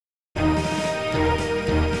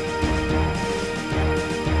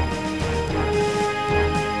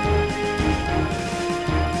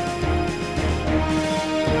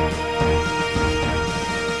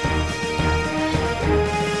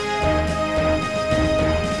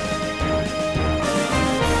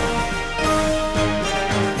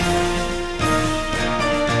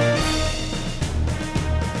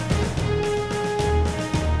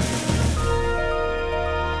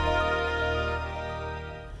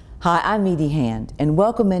Hi, I'm Edie Hand, and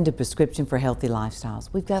welcome into Prescription for Healthy Lifestyles.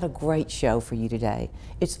 We've got a great show for you today.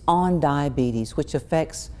 It's on diabetes, which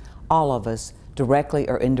affects all of us directly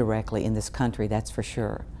or indirectly in this country, that's for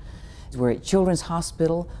sure. We're at Children's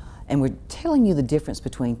Hospital, and we're telling you the difference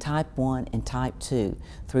between type 1 and type 2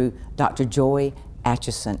 through Dr. Joye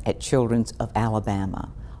Atchison at Children's of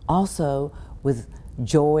Alabama. Also with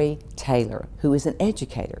Joye Taylor, who is an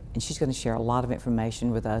educator, and she's going to share a lot of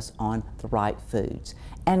information with us on the right foods.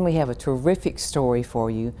 And we have a terrific story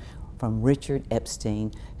for you from Richard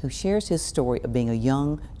Epstein, who shares his story of being a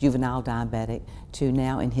young juvenile diabetic to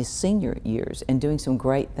now in his senior years and doing some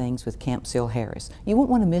great things with Camp Seal Harris. You won't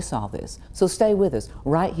want to miss all this, so stay with us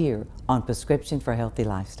right here on Prescription for Healthy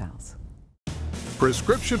Lifestyles.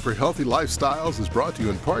 Prescription for Healthy Lifestyles is brought to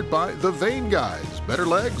you in part by The Vein Guys. Better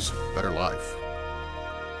legs, better life.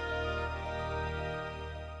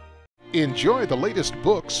 Enjoy the latest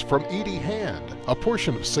books from Edie Hand. A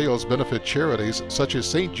portion of sales benefit charities such as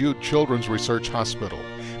St. Jude Children's Research Hospital.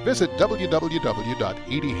 Visit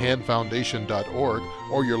www.ediehandfoundation.org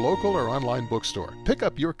or your local or online bookstore. Pick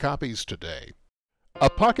up your copies today. A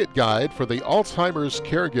Pocket Guide for the Alzheimer's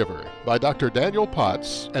Caregiver by Dr. Daniel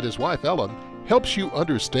Potts and his wife Ellen helps you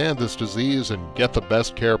understand this disease and get the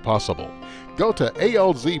best care possible. Go to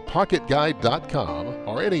alzpocketguide.com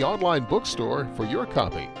or any online bookstore for your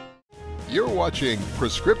copy. You're watching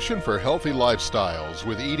Prescription for Healthy Lifestyles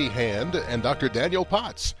with Edie Hand and Dr. Daniel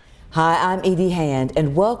Potts. Hi, I'm Edie Hand,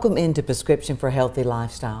 and welcome into Prescription for Healthy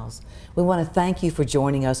Lifestyles. We want to thank you for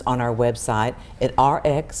joining us on our website at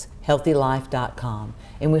rxhealthylife.com,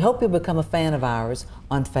 and we hope you'll become a fan of ours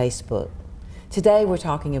on Facebook. Today we're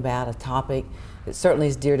talking about a topic that certainly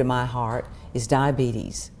is dear to my heart, is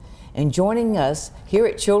diabetes. And joining us here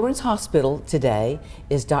at Children's Hospital today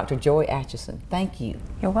is Dr. Joye Atchison. Thank you.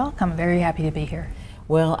 You're welcome. Very happy to be here.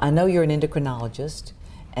 Well, I know you're an endocrinologist,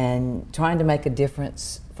 and trying to make a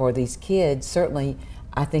difference for these kids, certainly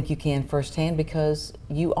I think you can firsthand because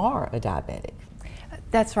you are a diabetic.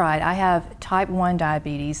 That's right. I have type 1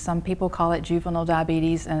 diabetes. Some people call it juvenile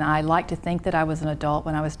diabetes, and I like to think that I was an adult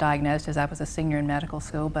when I was diagnosed, as I was a senior in medical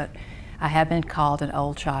school, but I have been called an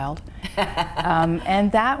old child.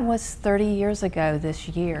 And that was 30 years ago this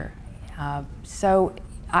year. So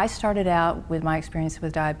I started out with my experience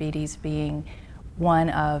with diabetes being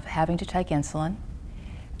one of having to take insulin,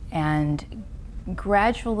 and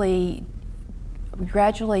gradually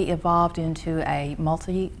evolved into a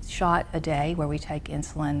multi-shot a day where we take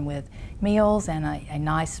insulin with meals and a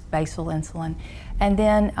nice basal insulin. And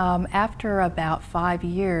then after about 5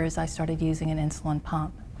 years, I started using an insulin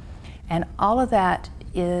pump. And all of that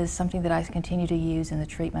is something that I continue to use in the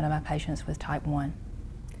treatment of my patients with type 1.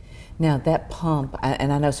 Now that pump,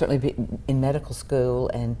 and I know certainly in medical school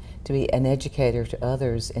and to be an educator to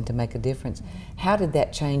others and to make a difference, how did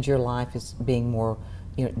that change your life as being more,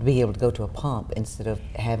 to be able to go to a pump instead of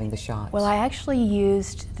having the shots? Well, I actually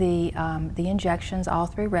used the injections all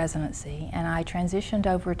through residency, and I transitioned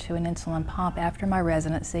over to an insulin pump after my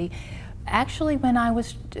residency, actually when I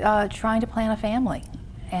was trying to plan a family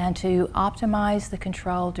and to optimize the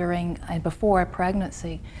control during and before a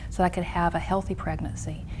pregnancy so I could have a healthy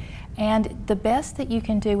pregnancy. And the best that you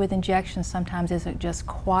can do with injections sometimes isn't just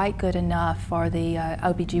quite good enough for the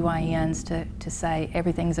OBGYNs to say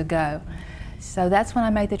everything's a go. So that's when I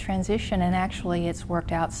made the transition, and actually it's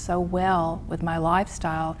worked out so well with my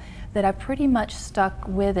lifestyle that I've pretty much stuck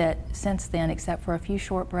with it since then, except for a few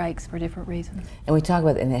short breaks for different reasons. And we talk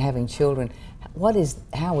about and having children.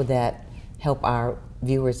 How would that help our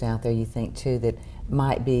viewers out there, you think, too, that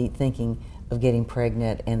might be thinking of getting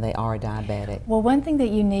pregnant and they are diabetic? Well, one thing that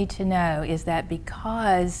you need to know is that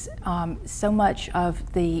because so much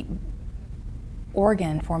of the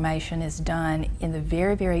organ formation is done in the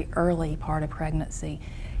very, very early part of pregnancy,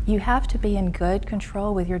 you have to be in good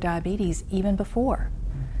control with your diabetes even before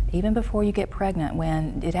you get pregnant,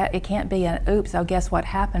 when it can't be an oops, oh guess what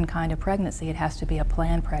happened kind of pregnancy. It has to be a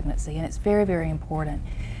planned pregnancy, and it's very, very important.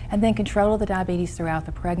 And then control of the diabetes throughout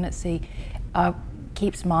the pregnancy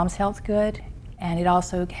keeps mom's health good, and it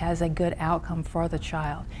also has a good outcome for the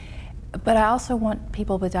child. But I also want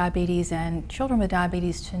people with diabetes and children with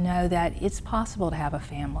diabetes to know that it's possible to have a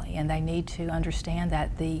family, and they need to understand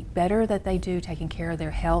that the better that they do taking care of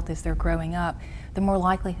their health as they're growing up, the more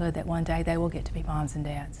likelihood that one day they will get to be moms and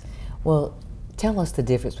dads. Well, tell us the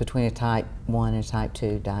difference between a type 1 and type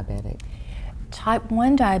 2 diabetic. Type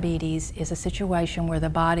 1 diabetes is a situation where the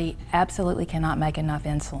body absolutely cannot make enough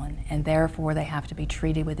insulin, and therefore they have to be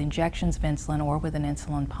treated with injections of insulin or with an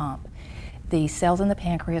insulin pump. the cells in the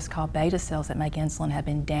pancreas called beta cells that make insulin have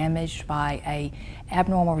been damaged by a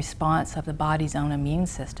abnormal response of the body's own immune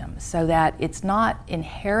system, so that it's not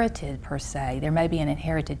inherited per se. There may be an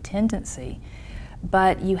inherited tendency,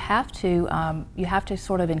 but you have to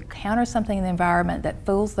sort of encounter something in the environment that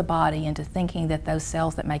fools the body into thinking that those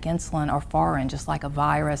cells that make insulin are foreign, just like a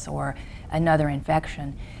virus or another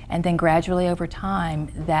infection. And then gradually over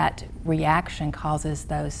time, that reaction causes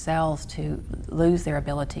those cells to lose their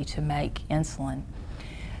ability to make insulin.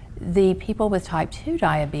 The people with type 2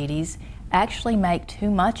 diabetes actually make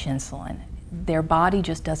too much insulin. Their body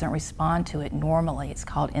just doesn't respond to it normally. It's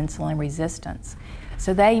called insulin resistance.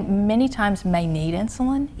 So they many times may need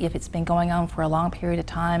insulin if it's been going on for a long period of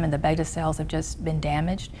time and the beta cells have just been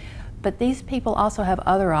damaged. But these people also have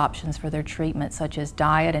other options for their treatment, such as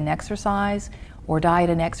diet and exercise, or diet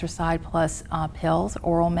and exercise plus pills,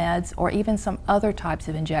 oral meds, or even some other types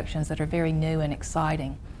of injections that are very new and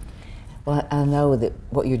exciting. Well, I know that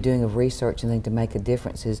what you're doing of research and then to make a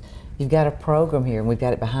difference is you've got a program here, and we've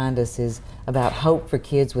got it behind us, is about hope for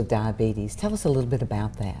kids with diabetes. Tell us a little bit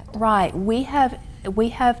about that. Right. We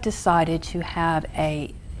have decided to have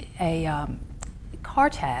a car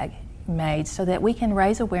tag made so that we can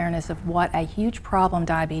raise awareness of what a huge problem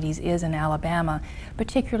diabetes is in Alabama,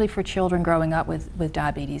 particularly for children growing up with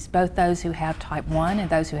diabetes, both those who have type 1 and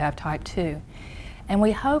those who have type 2. And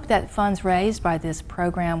we hope that funds raised by this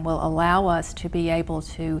program will allow us to be able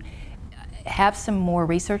to have some more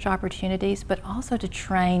research opportunities, but also to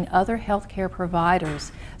train other healthcare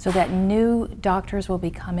providers so that new doctors will be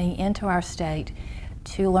coming into our state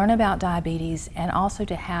to learn about diabetes and also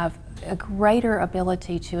to have a greater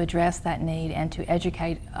ability to address that need and to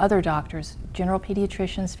educate other doctors, general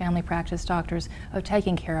pediatricians, family practice doctors, of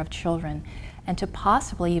taking care of children, and to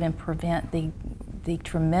possibly even prevent the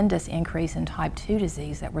tremendous increase in type 2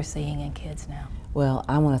 disease that we're seeing in kids now. Well,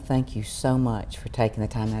 I want to thank you so much for taking the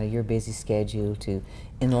time out of your busy schedule to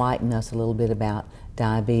enlighten us a little bit about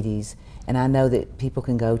diabetes. And I know that people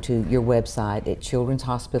can go to your website at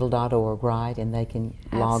childrenshospital.org, right? And they can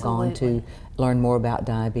log on to learn more about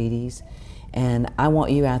diabetes. And I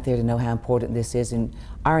want you out there to know how important this is. And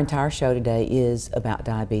our entire show today is about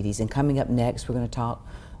diabetes. And coming up next, we're going to talk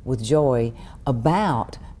with Joye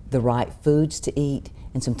about the right foods to eat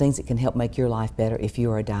and some things that can help make your life better if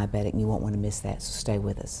you are a diabetic, and you won't want to miss that, so stay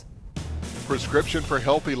with us. Prescription for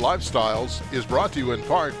Healthy Lifestyles is brought to you in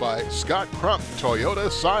part by Scott Crump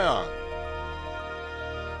Toyota Scion.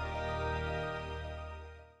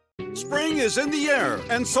 Spring is in the air,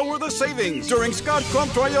 and so are the savings during Scott Crump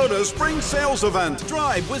Toyota's Spring Sales Event.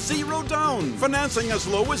 Drive with 0 down, financing as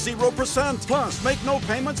low as 0%, plus make no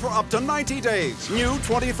payments for up to 90 days. New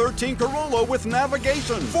 2013 Corolla with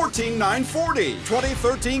navigation, $14,940.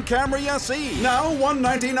 2013 Camry SE, now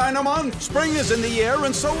 $199 a month. Spring is in the air,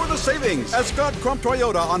 and so are the savings at Scott Crump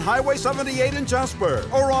Toyota on Highway 78 in Jasper,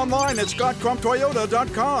 or online at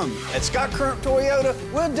scottcrumptoyota.com. At Scott Crump Toyota,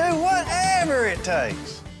 we'll do whatever it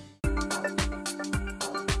takes.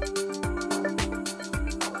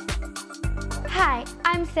 Hi,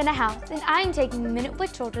 I'm Senna House, and I'm taking a minute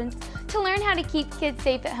with Children's to learn how to keep kids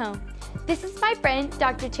safe at home. This is my friend,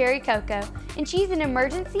 Dr. Terry Coco, and she's an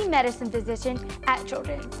emergency medicine physician at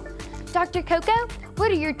Children's. Dr. Coco, what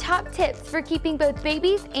are your top tips for keeping both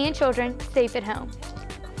babies and children safe at home?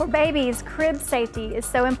 For babies, crib safety is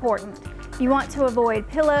so important. You want to avoid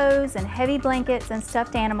pillows and heavy blankets and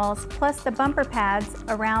stuffed animals, plus the bumper pads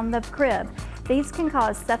around the crib. These can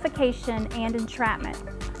cause suffocation and entrapment.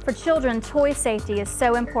 For children, toy safety is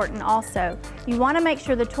so important also. You want to make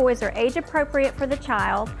sure the toys are age appropriate for the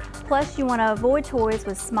child, plus you want to avoid toys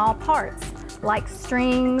with small parts, like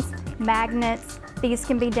strings, magnets. These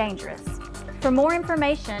can be dangerous. For more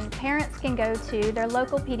information, parents can go to their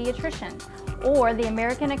local pediatrician, or the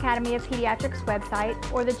American Academy of Pediatrics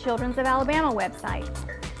website, or the Children's of Alabama website.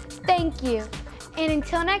 Thank you. And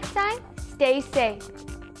until next time, stay safe.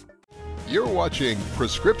 You're watching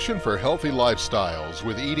Prescription for Healthy Lifestyles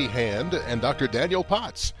with Edie Hand and Dr. Daniel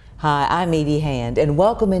Potts. Hi, I'm Edie Hand, and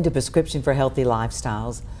welcome into Prescription for Healthy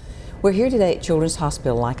Lifestyles. We're here today at Children's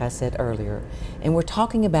Hospital, like I said earlier, and we're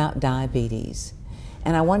talking about diabetes.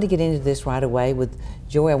 And I wanted to get into this right away with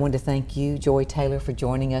Joye. I wanted to thank you, Joye Taylor, for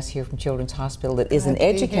joining us here from Children's Hospital, that is an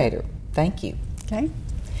educator. Thank you. Okay.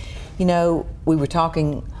 You know, we were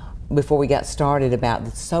talking before we got started about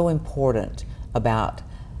it's so important about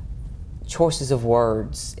choices of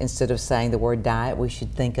words. Instead of saying the word diet, we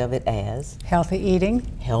should think of it as Healthy eating.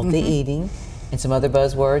 Healthy eating. And some other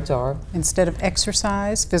buzzwords are? Instead of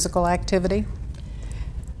exercise, physical activity.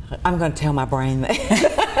 I'm going to tell my brain that.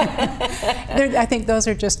 I think those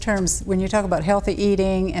are just terms. When you talk about healthy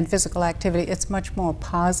eating and physical activity, it's much more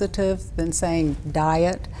positive than saying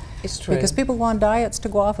diet. It's true. Because people go on diets to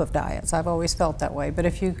go off of diets. I've always felt that way. But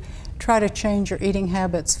if you try to change your eating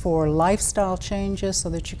habits for lifestyle changes so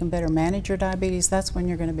that you can better manage your diabetes, that's when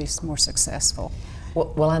you're going to be more successful.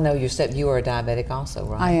 Well, I know you are a diabetic also,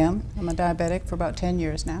 right? I am. I'm a diabetic for about 10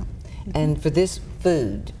 years now. And for this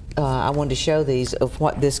food, I wanted to show these of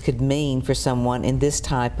what this could mean for someone in this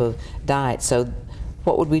type of diet. So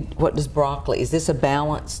what does broccoli, is this a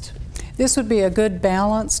balanced? This would be a good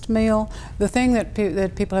balanced meal. The thing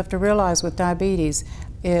that people have to realize with diabetes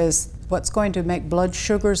is what's going to make blood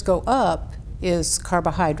sugars go up is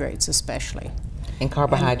carbohydrates especially. And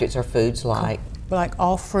carbohydrates are foods like? Like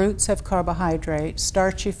all fruits have carbohydrates,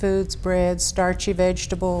 starchy foods, bread, starchy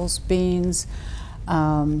vegetables, beans,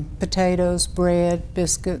 potatoes, bread,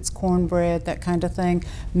 biscuits, cornbread, that kind of thing.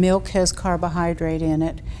 Milk has carbohydrate in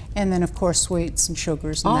it, and then of course sweets and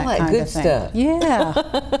sugars and all that kind good of thing. Stuff.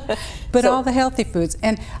 Yeah, but all the healthy foods.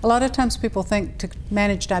 And a lot of times people think to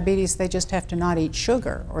manage diabetes they just have to not eat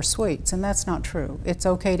sugar or sweets, and that's not true. It's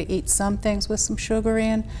okay to eat some things with some sugar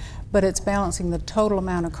in, but it's balancing the total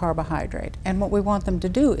amount of carbohydrate. And what we want them to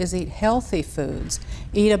do is eat healthy foods,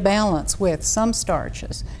 eat a balance with some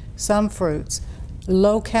starches, some fruits,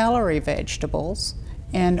 low-calorie vegetables,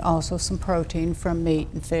 and also some protein from meat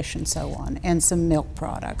and fish and so on, and some milk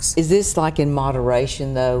products. Is this like in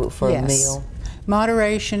moderation, though, for a meal?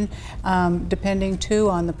 Moderation, depending too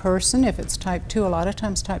on the person. If it's type 2, a lot of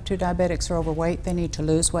times type 2 diabetics are overweight. They need to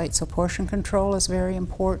lose weight, so portion control is very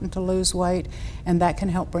important to lose weight, and that can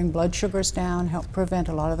help bring blood sugars down, help prevent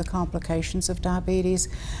a lot of the complications of diabetes.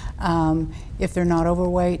 If they're not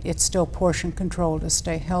overweight, it's still portion control to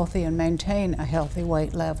stay healthy and maintain a healthy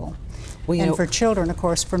weight level. Well, and for children, of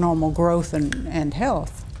course, for normal growth and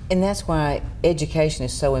health. And that's why education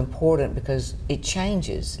is so important, because it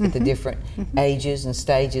changes at the different ages and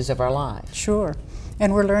stages of our life. Sure.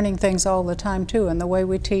 And we're learning things all the time too, and the way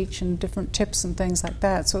we teach and different tips and things like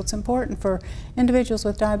that. So it's important for individuals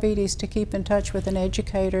with diabetes to keep in touch with an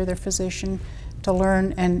educator, their physician, to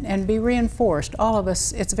learn and be reinforced. All of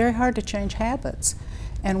us, it's very hard to change habits,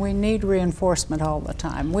 and we need reinforcement all the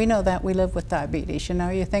time. We know that, we live with diabetes. You know,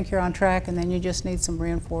 you think you're on track, and then you just need some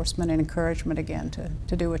reinforcement and encouragement again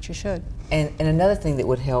to do what you should. And another thing that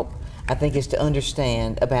would help, I think, is to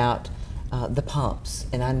understand about the pumps.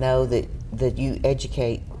 And I know that you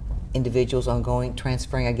educate individuals on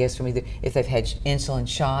transferring, I guess, from either if they've had insulin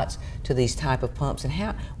shots to these type of pumps. And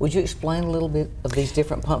how would you explain a little bit of these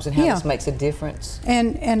different pumps and how this makes a difference?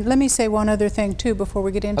 And let me say one other thing too before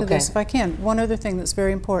we get into this, if I can. One other thing that's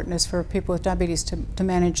very important is for people with diabetes to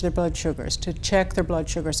manage their blood sugars, to check their blood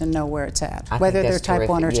sugars and know where it's at, whether they're type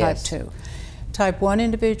 1 or type 2. Type 1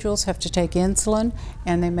 individuals have to take insulin,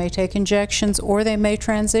 and they may take injections, or they may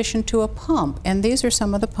transition to a pump. And these are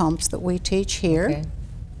some of the pumps that we teach here.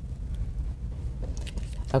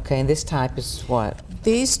 Okay, and this type is what?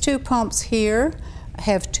 These two pumps here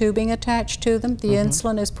have tubing attached to them. The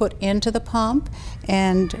insulin is put into the pump,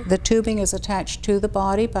 and the tubing is attached to the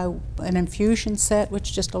body by an infusion set, which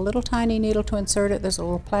is just a little tiny needle to insert it. There's a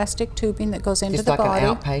little plastic tubing that goes into the body. Just like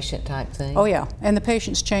an outpatient type thing? Oh yeah, and the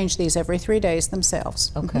patients change these every 3 days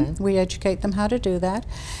themselves. Okay. We educate them how to do that.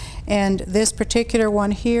 And this particular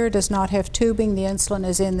one here does not have tubing. The insulin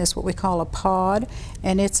is in this, what we call a pod,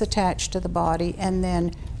 and it's attached to the body and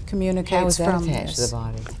then communicates from this. How is that attached to the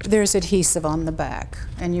body? There's adhesive on the back,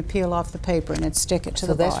 and you peel off the paper and stick it to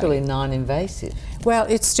the body. So that's really non-invasive. Well,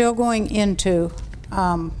 it's still going into,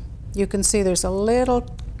 you can see there's a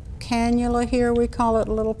little cannula here, we call it,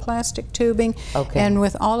 a little plastic tubing. Okay. And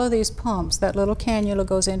with all of these pumps, that little cannula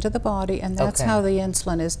goes into the body, and that's how the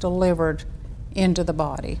insulin is delivered into the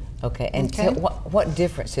body. Okay, and what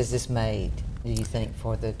difference has this made, do you think,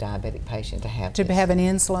 for the diabetic patient to have this? To have an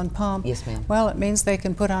insulin pump? Yes, ma'am. Well, it means they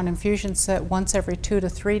can put on infusion set once every 2 to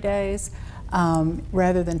 3 days,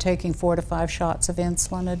 rather than taking 4 to 5 shots of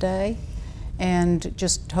insulin a day, and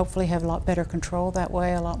just hopefully have a lot better control that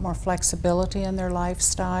way, a lot more flexibility in their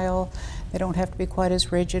lifestyle. They don't have to be quite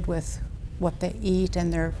as rigid with what they eat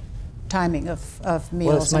and their timing of meals and exercise.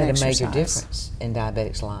 Well, it's made a major difference in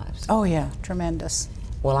diabetics' lives. Oh yeah, tremendous.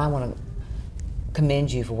 Well, I want to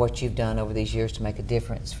commend you for what you've done over these years to make a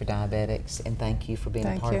difference for diabetics, and thank you for being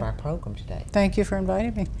a part of our program today. Thank you for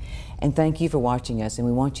inviting me. And thank you for watching us, and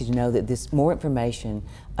we want you to know that this more information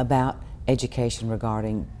about education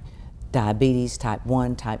regarding diabetes type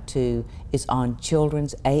 1, type 2 is on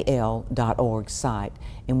childrensal.org site,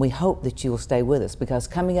 and we hope that you will stay with us, because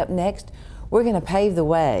coming up next We're going to pave the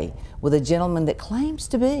way with a gentleman that claims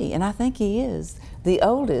to be, and I think he is, the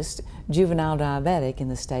oldest juvenile diabetic in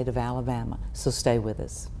the state of Alabama. So stay with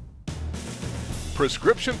us.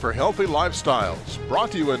 Prescription for Healthy Lifestyles,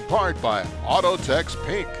 brought to you in part by Autotex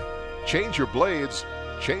Pink. Change your blades,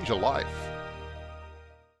 change a life.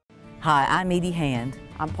 Hi, I'm Edie Hand.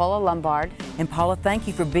 I'm Paula Lombard. And Paula, thank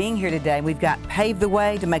you for being here today. We've got Pave the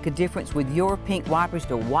Way to make a difference with your pink wipers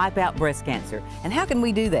to wipe out breast cancer. And how can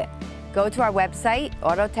we do that? Go to our website,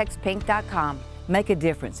 autotexpink.com. Make a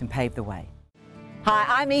difference and pave the way. Hi,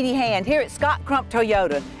 I'm Edie Hand here at Scott Crump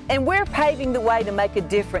Toyota, and we're paving the way to make a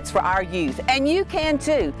difference for our youth. And you can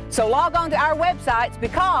too. So log on to our websites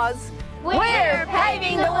because we're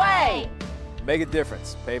paving the way. Make a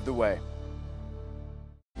difference. Pave the way.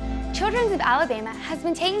 Children's of Alabama has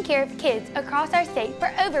been taking care of kids across our state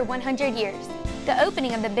for over 100 years. The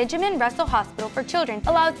opening of the Benjamin Russell Hospital for Children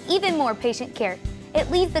allows even more patient care. It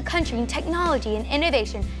leads the country in technology and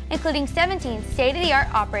innovation, including 17 state-of-the-art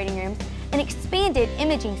operating rooms, an expanded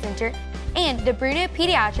imaging center, and the Bruno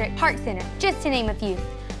Pediatric Heart Center, just to name a few.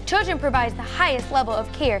 Children provides the highest level of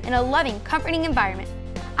care in a loving, comforting environment.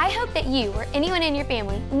 I hope that you or anyone in your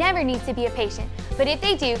family never needs to be a patient, but if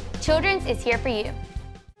they do, Children's is here for you.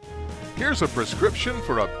 Here's a prescription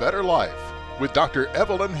for a better life with Dr.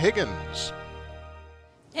 Evelyn Higgins.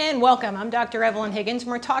 And welcome, I'm Dr. Evelyn Higgins,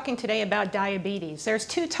 and we're talking today about diabetes. There's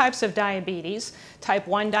two types of diabetes, type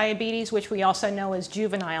 1 diabetes, which we also know as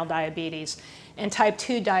juvenile diabetes, and type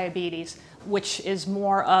 2 diabetes, which is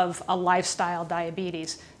more of a lifestyle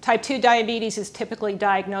diabetes. Type 2 diabetes is typically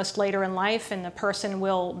diagnosed later in life, and the person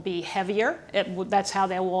will be heavier. That's how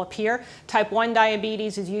they will appear. Type 1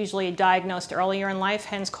 diabetes is usually diagnosed earlier in life,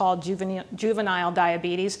 hence called juvenile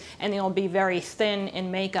diabetes, and they'll be very thin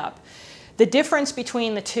in makeup. The difference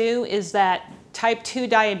between the two is that type 2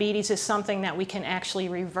 diabetes is something that we can actually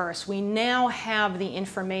reverse. We now have the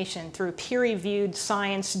information through peer-reviewed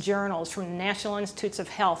science journals from the National Institutes of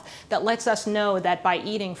Health that lets us know that by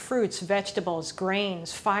eating fruits, vegetables,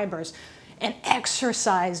 grains, fibers, and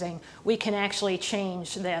exercising, we can actually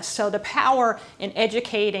change this. So the power in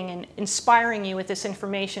educating and inspiring you with this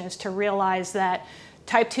information is to realize that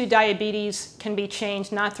type 2 diabetes can be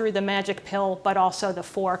changed not through the magic pill, but also the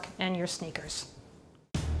fork and your sneakers.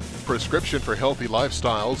 Prescription for Healthy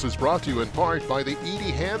Lifestyles is brought to you in part by the Edie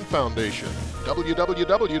Hand Foundation,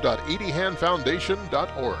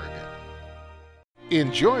 www.ediehandfoundation.org.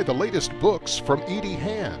 Enjoy the latest books from Edie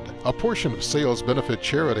Hand. A portion of sales benefit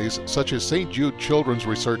charities such as St. Jude Children's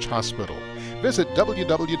Research Hospital. Visit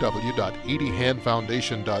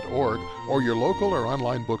www.ediehandfoundation.org or your local or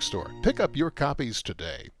online bookstore. Pick up your copies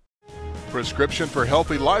today. Prescription for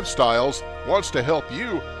Healthy Lifestyles wants to help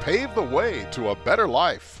you pave the way to a better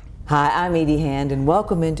life. Hi, I'm Edie Hand, and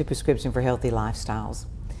welcome into Prescription for Healthy Lifestyles.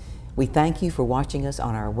 We thank you for watching us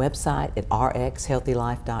on our website at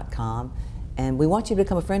rxhealthylife.com, and we want you to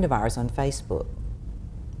become a friend of ours on Facebook.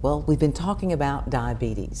 Well, we've been talking about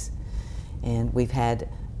diabetes, and we've had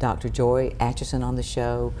Dr. Joye Atchison on the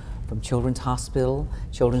show from Children's Hospital,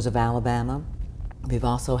 Children's of Alabama. We've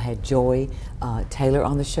also had Joye Taylor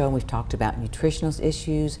on the show, and we've talked about nutritional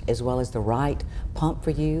issues as well as the right pump for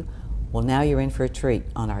you. Well, now you're in for a treat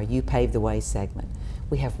on our You Pave the Way segment.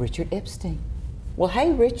 We have Richard Epstein. Well,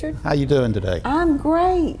 hey, Richard. How you doing today? I'm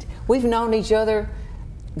great. We've known each other,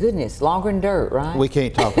 goodness, longer than dirt, right? We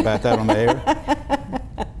can't talk about that on the air.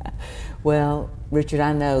 Well, Richard,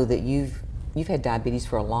 I know that you've had diabetes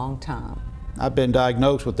for a long time. I've been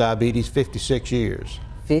diagnosed with diabetes 56 years.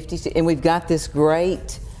 56, and we've got this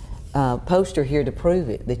great poster here to prove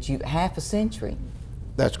it, that you half a century.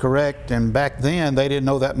 That's correct, and back then they didn't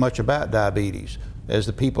know that much about diabetes. As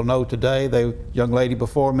the people know today, the young lady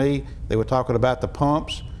before me, they were talking about the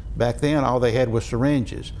pumps. Back then all they had was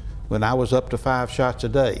syringes, when I was up to 5 shots a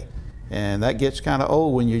day. And that gets kind of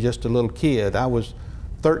old when you're just a little kid. I was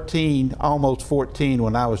 13, almost 14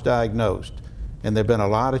 when I was diagnosed. And there have been a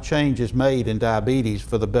lot of changes made in diabetes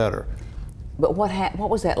for the better. But what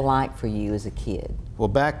was that like for you as a kid? Well,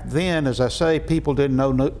 back then, as I say, people didn't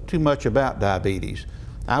know too much about diabetes.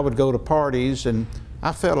 I would go to parties and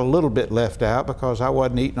I felt a little bit left out because I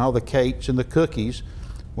wasn't eating all the cakes and the cookies.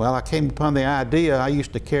 Well, I came upon the idea, I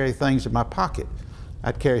used to carry things in my pocket.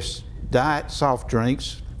 I'd carry diet soft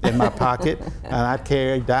drinks in my pocket, and I'd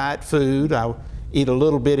carry diet food. I would eat a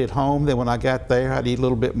little bit at home, then when I got there, I'd eat a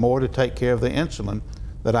little bit more to take care of the insulin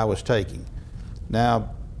that I was taking.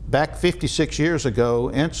 Now, back 56 years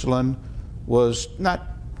ago, insulin was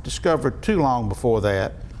not discovered too long before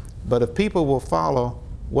that, but if people will follow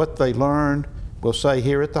what they learned, we'll say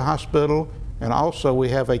here at the hospital, and also we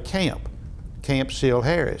have a camp Camp Seal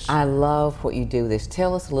Harris. I love what you do with this.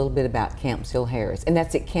 Tell us a little bit about Camp Seal Harris. And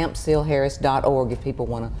that's at campsealharris.org if people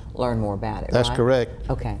want to learn more about it, That's right? correct.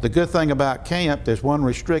 Okay. The good thing about camp, there's one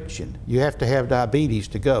restriction. You have to have diabetes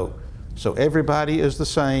to go. So everybody is the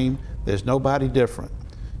same. There's nobody different.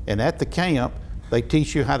 And at the camp, they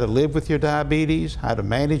teach you how to live with your diabetes, how to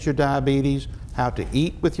manage your diabetes, how to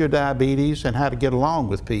eat with your diabetes, and how to get along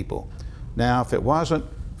with people. Now, if it wasn't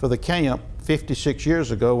for the camp 56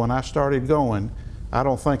 years ago when I started going, I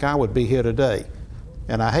don't think I would be here today.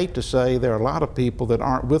 And I hate to say there are a lot of people that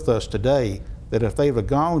aren't with us today that if they'd have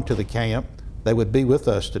gone to the camp, they would be with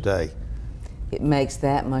us today. It makes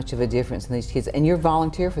that much of a difference in these kids. And you're a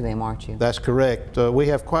volunteer for them, aren't you? That's correct. We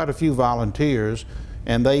have quite a few volunteers,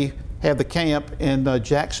 and they have the camp in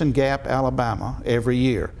Jackson Gap, Alabama every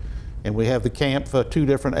year. And we have the camp for 2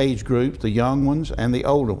 different age groups, the young ones and the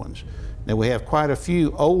older ones. Now we have quite a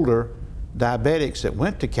few older diabetics that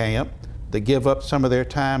went to camp that give up some of their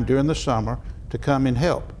time during the summer to come and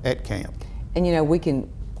help at camp. And you know, we can,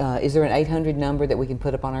 is there an 800 number that we can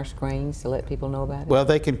put up on our screens to let people know about it? Well,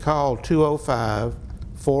 they can call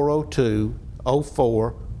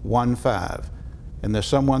 205-402-0415. And there's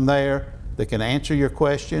someone there that can answer your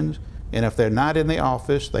questions. And if they're not in the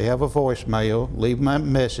office, they have a voicemail, leave them a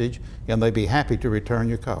message, and they'd be happy to return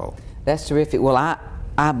your call. That's terrific. Well,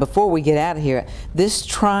 before we get out of here, this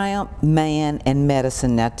Triumph Man and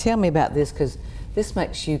Medicine, now tell me about this, because this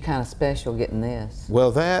makes you kind of special getting this.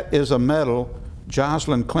 Well, that is a medal,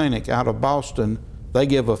 Joycelyn Clinic out of Boston. They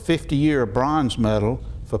give a 50-year bronze medal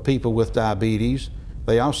for people with diabetes.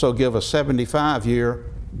 They also give a 75-year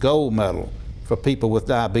gold medal for people with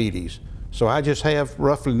diabetes. So I just have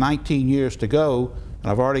roughly 19 years to go, and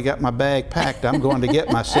I've already got my bag packed. I'm going to get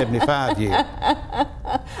my 75 year.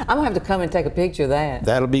 I'm going to have to come and take a picture of that.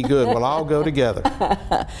 That'll be good. We'll all go together.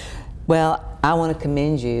 Well, I want to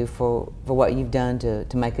commend you for what you've done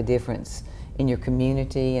to make a difference in your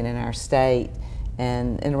community and in our state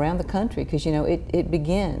and around the country, because you know it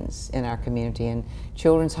begins in our community, and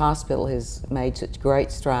Children's Hospital has made such great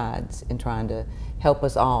strides in trying to help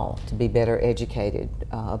us all to be better educated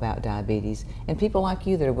about diabetes, and people like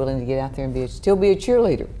you that are willing to get out there and still be a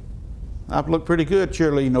cheerleader. I've looked pretty good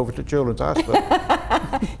cheerleading over to Children's Hospital.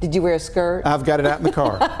 Did you wear a skirt? I've got it out in the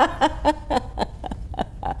car.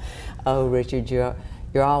 Oh, Richard, you're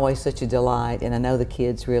always such a delight, and I know the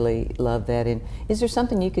kids really love that. And is there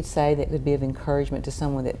something you could say that would be of encouragement to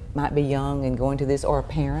someone that might be young and going to this, or a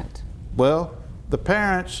parent? Well, the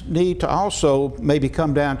parents need to also maybe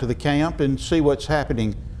come down to the camp and see what's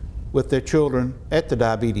happening with their children at the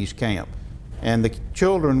diabetes camp. And the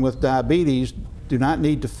children with diabetes do not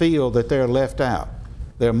need to feel that they're left out.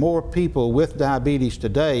 There are more people with diabetes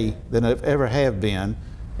today than there ever have been.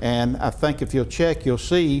 And I think if you'll check, you'll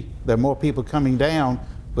see there are more people coming down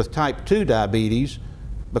with type 2 diabetes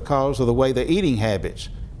because of the way they're eating habits.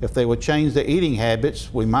 If they would change their eating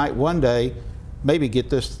habits, we might one day maybe get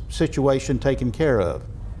this situation taken care of.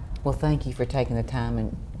 Well, thank you for taking the time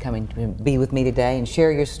and coming to be with me today and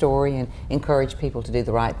share your story and encourage people to do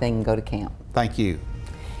the right thing and go to camp. Thank you.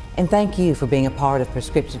 And thank you for being a part of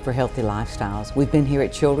Prescription for Healthy Lifestyles. We've been here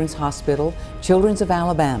at Children's Hospital, Children's of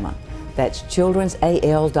Alabama. That's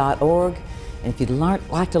childrensal.org. And if you'd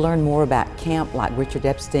like to learn more about camp like Richard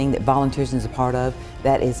Epstein that volunteers is a part of,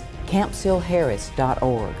 that is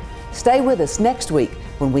campsealharris.org. Stay with us next week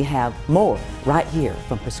when we have more right here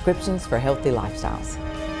from Prescriptions for Healthy Lifestyles.